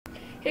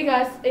Hey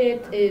guys,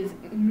 it is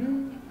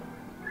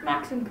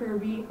Max and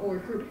Kirby, or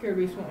Kirby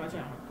Kirby is what my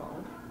channel is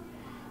called.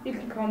 You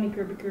can call me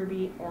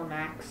Kirby or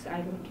Max,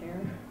 I don't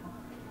care.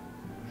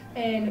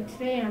 And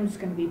today I'm just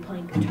going to be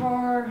playing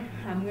guitar.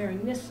 I'm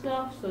wearing this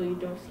stuff so you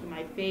don't see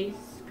my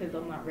face because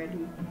I'm not ready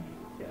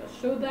to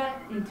show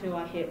that until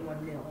I hit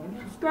 1 million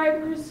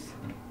subscribers.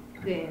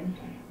 Then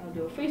I'll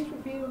do a face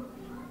review.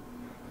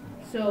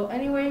 So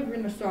anyway, we're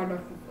going to start off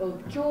with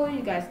Ode to Joy.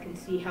 You guys can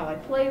see how I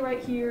play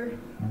right here.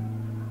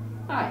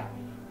 Alright,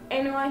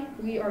 anyway,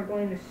 we are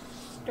going to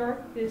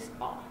start this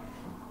off.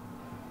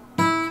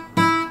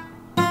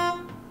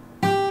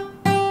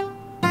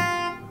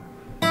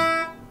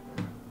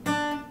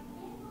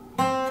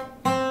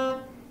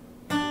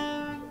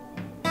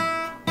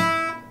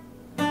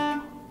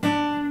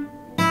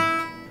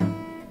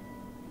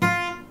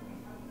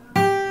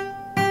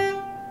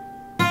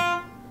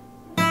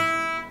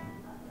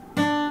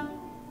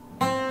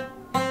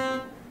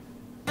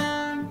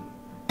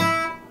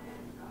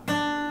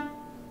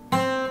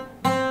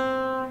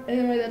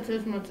 Anyway, that's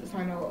as much as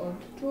I know of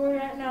Joy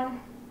right now.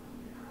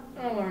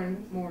 I'll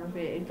learn more of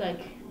it. It's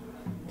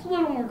a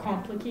little more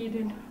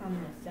complicated on the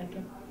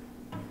second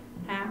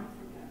half.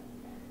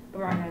 But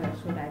right now,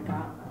 that's what I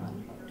got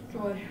on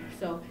Joy.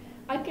 So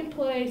I can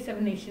play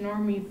Seven Nation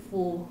Army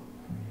full,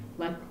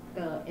 like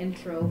the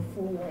intro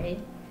full way.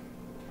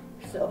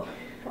 So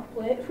I'll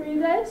play it for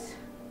you guys.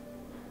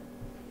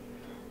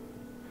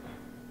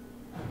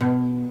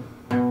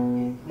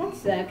 One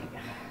sec.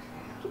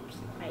 Oops,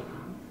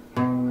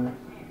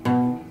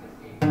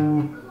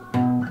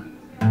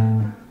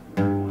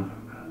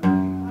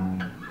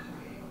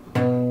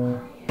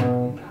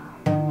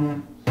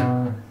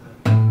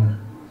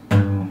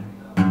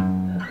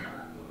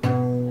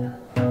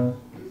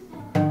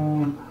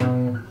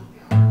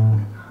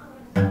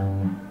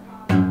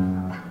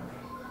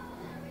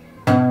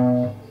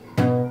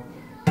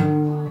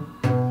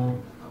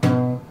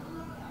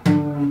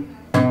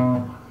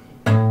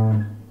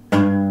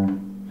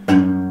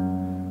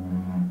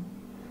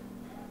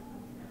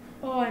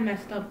 I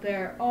messed up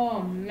there.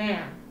 Oh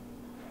man.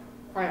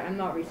 Alright, I'm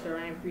not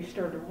restarting. I've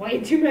restarted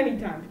way too many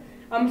times.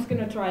 I'm just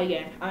gonna try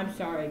again. I'm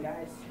sorry,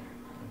 guys.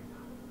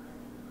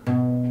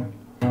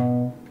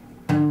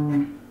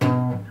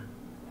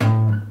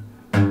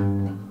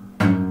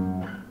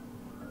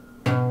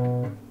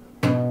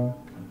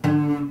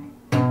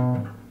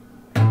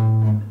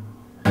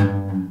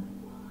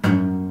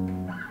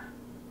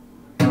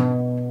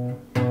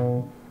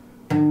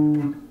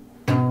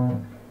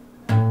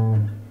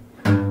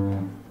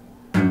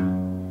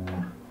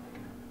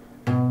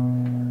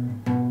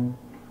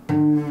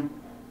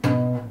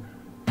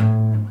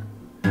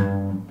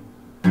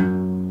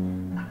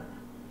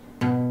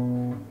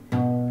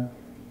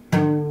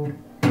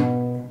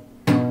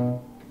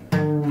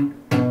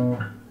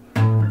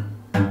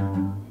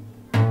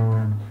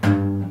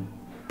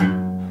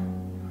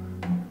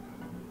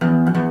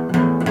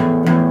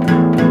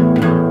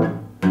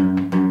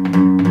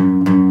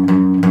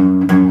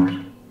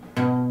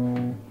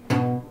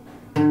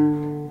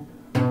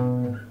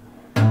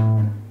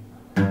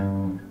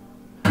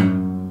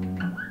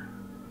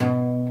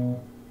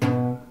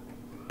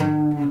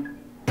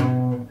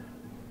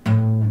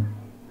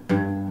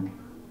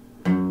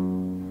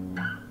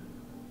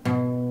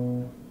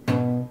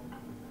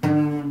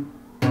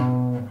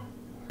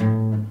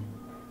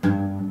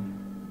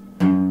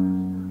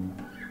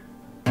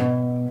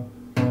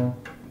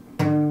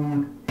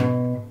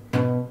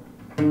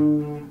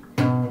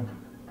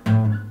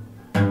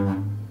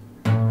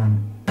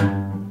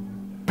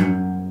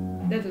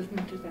 That's as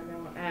much as I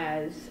know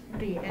as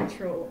the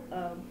intro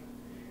of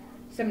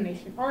Seven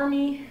Nation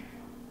Army.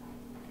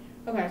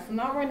 Okay, so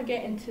now we're going to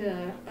get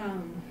into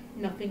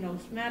Nothing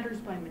Else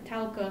Matters by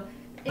Metallica.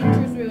 The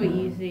intro's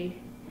really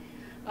easy.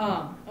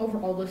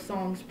 Overall, the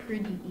song's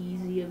pretty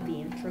easy of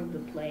the intro to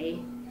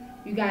play.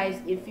 You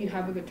guys, if you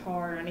have a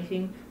guitar or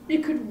anything,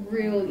 you could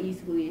real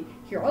easily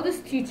hear. I'll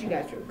just teach you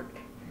guys real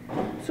quick.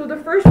 So the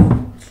first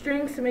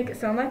strings to make it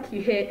sound like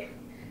you hit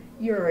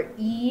your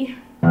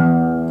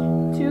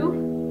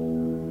E2.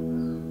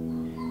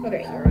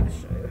 Okay, here, I'll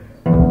just show you.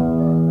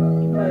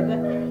 You play the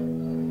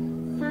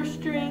first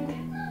string,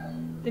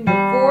 then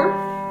your fourth,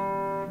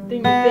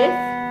 then your fifth,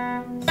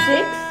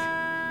 sixth,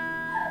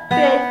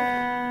 fifth,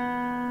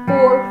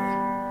 fourth,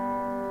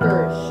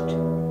 first.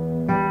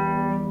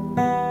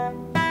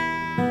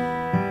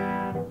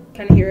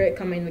 Can you hear it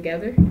coming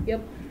together?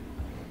 Yep.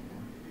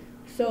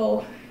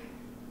 So,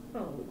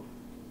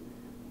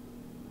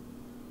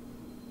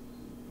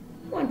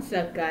 one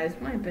sec, guys.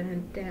 My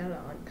bandana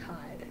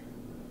untied.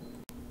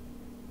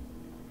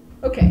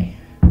 Okay,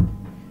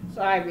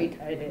 so I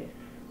retied it.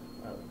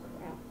 Oh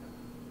crap.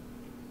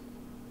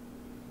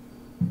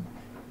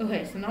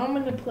 Okay, so now I'm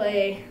gonna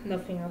play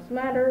Nothing Else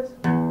Matters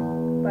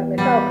by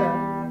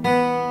Metallica.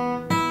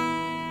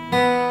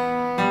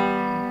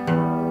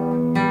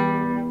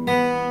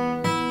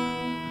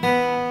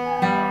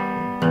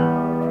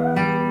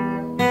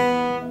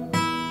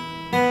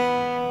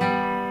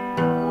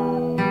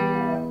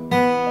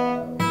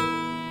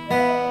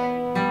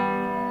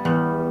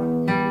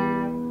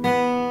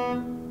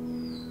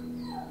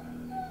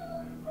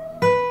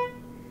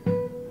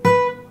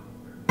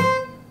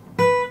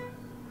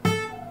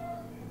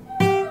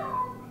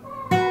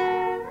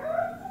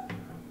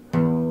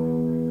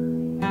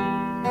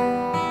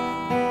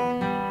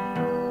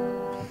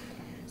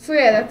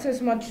 yeah, that's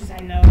as much as I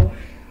know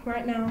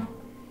right now.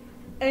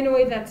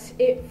 Anyway, that's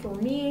it for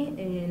me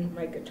and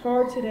my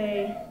guitar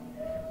today.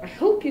 I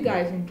hope you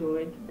guys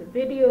enjoyed the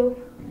video.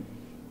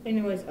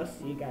 Anyways, I'll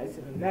see you guys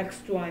in the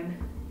next one.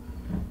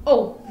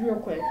 Oh, real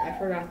quick, I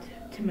forgot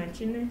to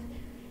mention this.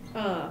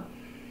 I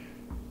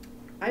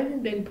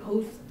haven't been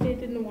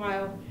posted in a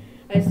while.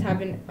 I've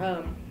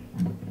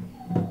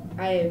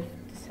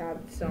just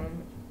had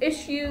some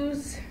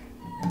issues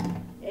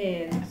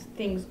and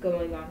things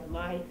going on in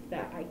life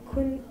that I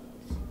couldn't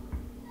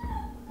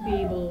be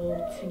able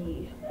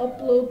to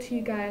upload to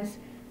you guys.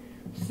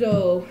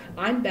 So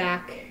I'm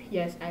back.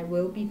 Yes, I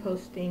will be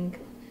posting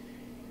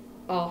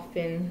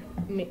often,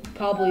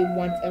 probably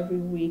once every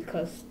week,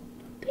 because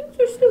things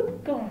are still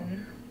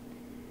going.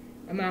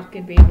 I'm not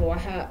gonna be able.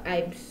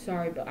 I'm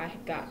sorry, but I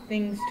got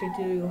things to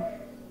do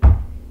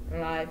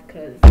in life,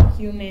 because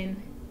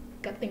human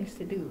got things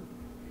to do.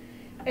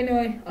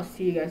 Anyway, I'll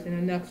see you guys in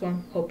the next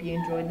one. Hope you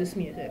enjoyed this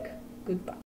music. Goodbye.